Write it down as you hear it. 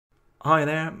Hi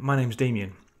there, my name's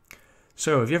Damien.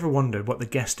 So, have you ever wondered what the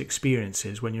guest experience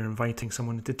is when you're inviting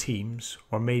someone into Teams,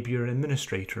 or maybe you're an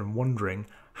administrator and wondering,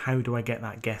 how do I get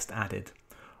that guest added?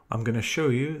 I'm going to show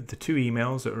you the two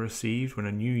emails that are received when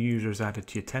a new user is added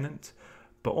to your tenant,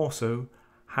 but also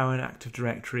how an Active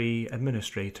Directory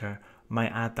administrator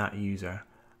might add that user.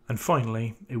 And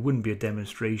finally, it wouldn't be a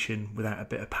demonstration without a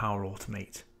bit of Power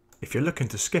Automate. If you're looking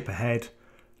to skip ahead,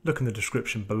 look in the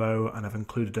description below and I've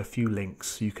included a few links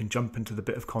so you can jump into the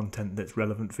bit of content that's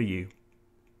relevant for you.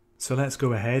 So let's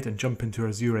go ahead and jump into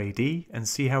Azure AD and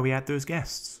see how we add those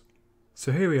guests.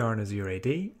 So here we are in Azure AD,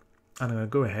 and I'm going to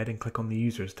go ahead and click on the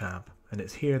Users tab, and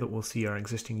it's here that we'll see our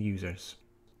existing users.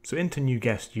 So into New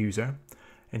Guest User,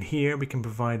 and here we can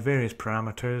provide various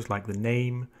parameters like the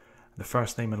name, the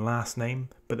first name and last name,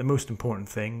 but the most important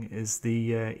thing is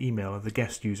the email of the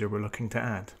guest user we're looking to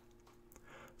add.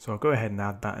 So I'll go ahead and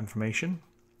add that information.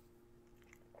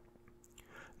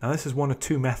 Now this is one of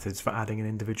two methods for adding an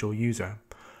individual user.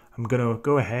 I'm going to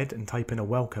go ahead and type in a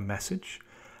welcome message,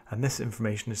 and this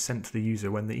information is sent to the user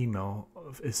when the email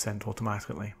is sent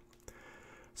automatically.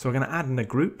 So I'm going to add in a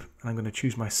group, and I'm going to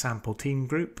choose my sample team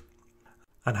group,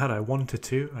 and had I wanted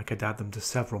to, I could add them to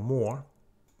several more,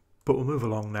 but we'll move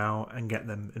along now and get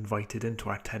them invited into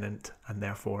our tenant and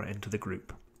therefore into the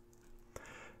group.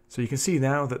 So you can see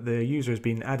now that the user has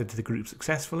been added to the group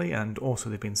successfully, and also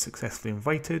they've been successfully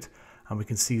invited, and we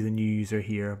can see the new user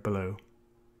here below.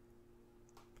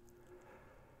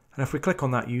 And if we click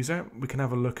on that user, we can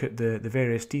have a look at the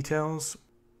various details.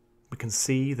 We can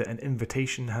see that an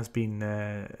invitation has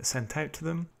been sent out to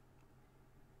them.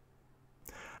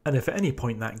 And if at any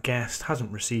point that guest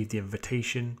hasn't received the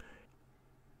invitation,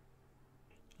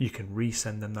 you can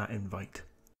resend them that invite.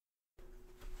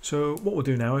 So what we'll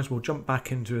do now is we'll jump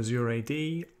back into Azure AD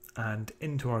and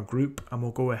into our group, and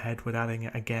we'll go ahead with adding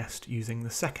a guest using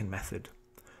the second method.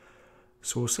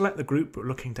 So we'll select the group we're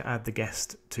looking to add the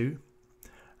guest to,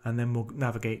 and then we'll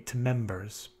navigate to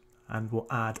members and we'll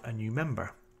add a new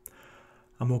member.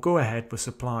 And we'll go ahead with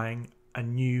supplying a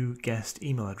new guest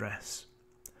email address.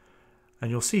 And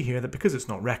you'll see here that because it's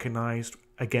not recognized,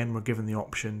 again we're given the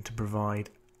option to provide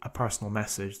a personal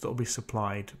message that will be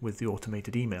supplied with the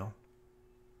automated email.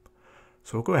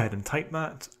 So we'll go ahead and type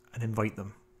that and invite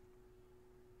them.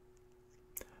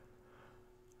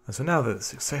 And so now that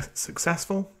it's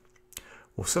successful,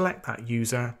 we'll select that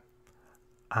user,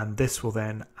 and this will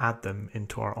then add them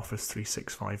into our Office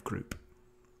 365 group.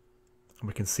 And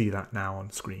we can see that now on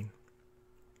screen.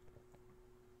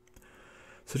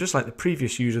 So just like the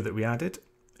previous user that we added,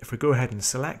 if we go ahead and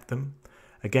select them,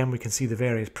 again we can see the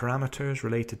various parameters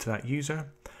related to that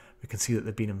user. We can see that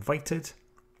they've been invited.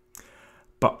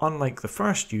 But unlike the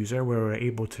first user, where we're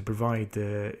able to provide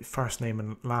the first name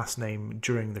and last name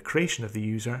during the creation of the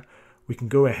user, we can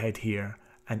go ahead here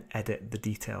and edit the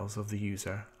details of the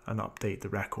user and update the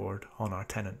record on our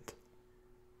tenant.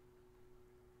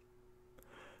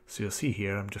 So you'll see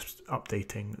here I'm just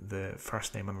updating the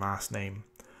first name and last name,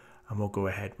 and we'll go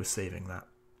ahead with saving that.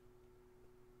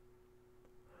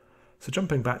 So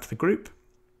jumping back to the group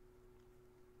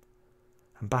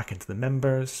and back into the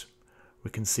members, we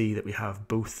can see that we have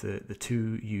both the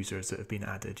two users that have been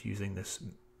added using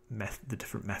the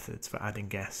different methods for adding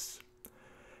guests.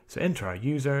 So enter our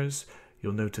users.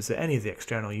 You'll notice that any of the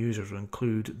external users will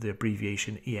include the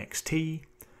abbreviation EXT,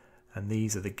 and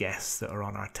these are the guests that are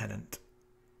on our tenant.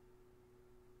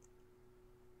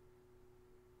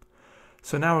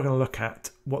 So now we're going to look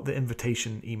at what the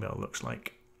invitation email looks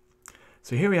like.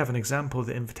 So here we have an example of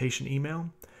the invitation email.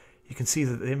 You can see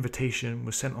that the invitation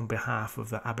was sent on behalf of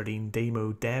the Aberdeen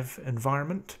Demo Dev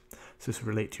environment. So this will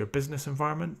relate to your business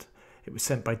environment. It was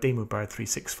sent by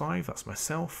DemoBird365, that's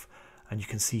myself, and you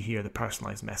can see here the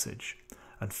personalized message.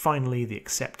 And finally, the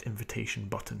accept invitation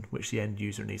button, which the end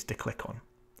user needs to click on.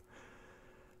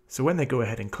 So when they go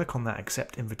ahead and click on that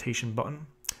accept invitation button,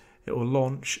 it will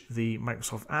launch the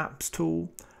Microsoft Apps tool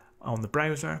on the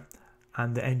browser,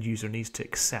 and the end user needs to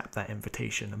accept that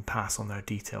invitation and pass on their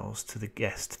details to the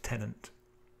guest tenant.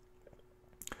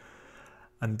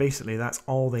 And basically that's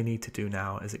all they need to do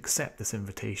now, is accept this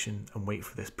invitation and wait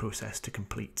for this process to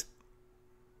complete.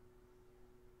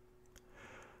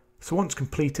 So once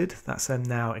completed, that's then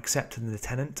now accepted in the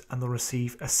tenant, and they'll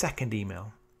receive a second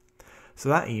email. So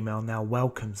that email now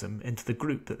welcomes them into the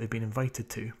group that they've been invited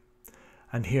to.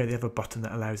 And here they have a button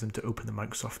that allows them to open the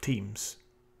Microsoft Teams.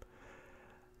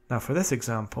 Now for this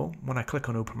example, when I click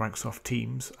on Open Microsoft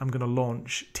Teams, I'm going to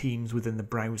launch Teams within the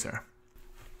browser.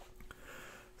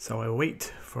 So I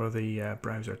wait for the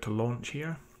browser to launch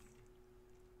here.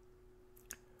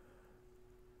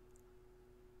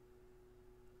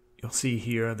 You'll see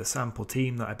here the sample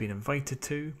team that I've been invited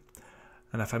to,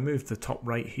 And if I move to the top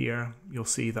right here, you'll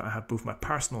see that I have both my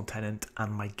personal tenant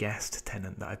and my guest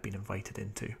tenant that I've been invited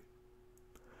into.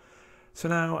 So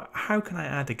now, how can I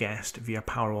add a guest via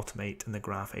Power Automate in the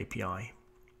Graph API?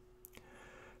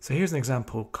 So here's an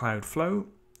example Cloud flow.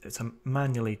 It's a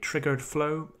manually triggered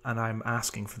flow, and I'm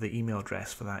asking for the email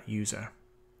address for that user.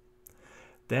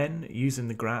 Then, using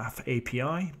the Graph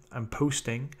API, I'm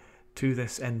posting to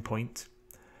this endpoint,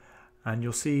 and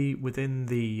you'll see within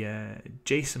the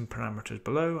JSON parameters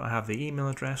below, I have the email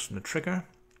address from the trigger.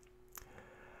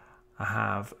 I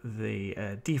have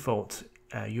the default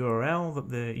URL that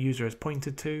the user is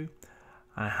pointed to.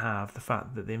 I have the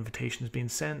fact that the invitation has been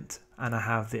sent, and I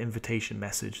have the invitation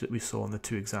message that we saw in the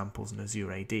two examples in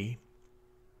Azure AD.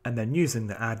 And then using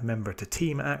the add member to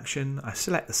team action, I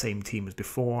select the same team as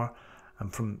before,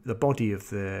 and from the body of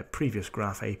the previous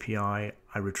Graph API,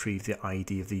 I retrieve the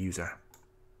ID of the user.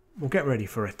 We'll get ready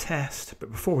for a test,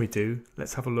 but before we do,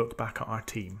 let's have a look back at our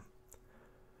team.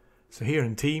 So here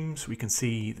in Teams, we can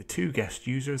see the two guest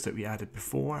users that we added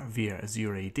before via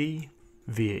Azure AD,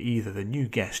 via either the new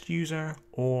guest user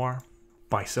or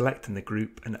by selecting the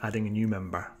group and adding a new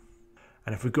member.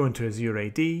 And if we go into Azure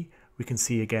AD, we can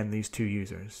see again these two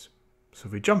users. So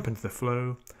if we jump into the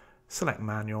flow, select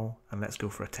manual, and let's go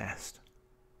for a test.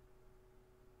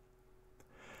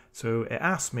 So it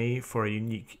asks me for a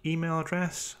unique email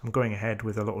address. I'm going ahead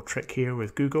with a little trick here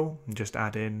with Google and just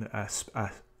add in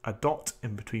a dot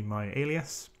in between my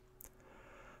alias.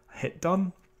 Hit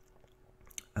done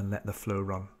and let the flow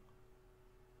run.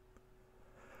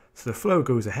 So the flow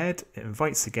goes ahead, it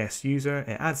invites the guest user,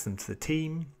 it adds them to the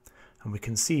team, and we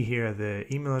can see here the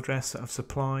email address that I've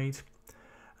supplied.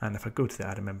 And if I go to the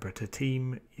add a member to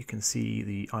team, you can see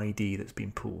the ID that's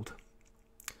been pulled.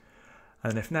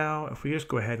 And if we just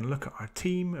go ahead and look at our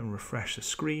team and refresh the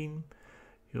screen,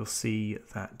 you'll see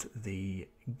that the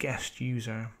guest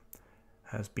user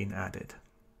has been added.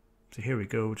 So here we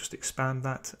go, just expand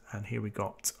that, and here we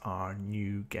got our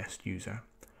new guest user.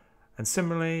 And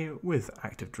similarly with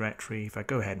Active Directory, if I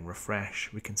go ahead and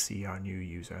refresh, we can see our new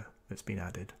user that's been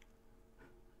added.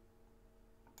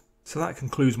 So that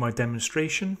concludes my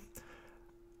demonstration.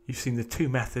 You've seen the two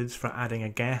methods for adding a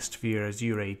guest via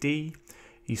Azure AD.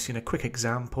 You've seen a quick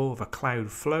example of a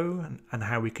cloud flow and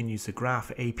how we can use the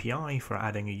Graph API for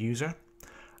adding a user.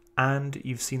 And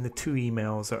you've seen the two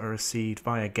emails that are received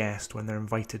via guest when they're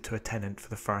invited to a tenant for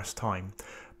the first time.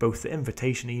 Both the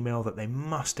invitation email that they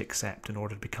must accept in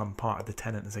order to become part of the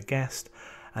tenant as a guest,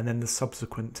 and then the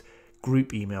subsequent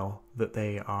group email that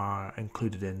they are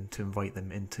included in to invite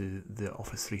them into the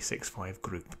Office 365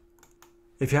 group.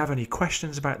 If you have any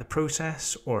questions about the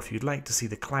process, or if you'd like to see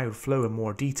the cloud flow in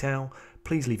more detail,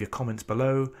 please leave your comments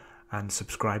below and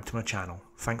subscribe to my channel.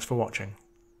 Thanks for watching.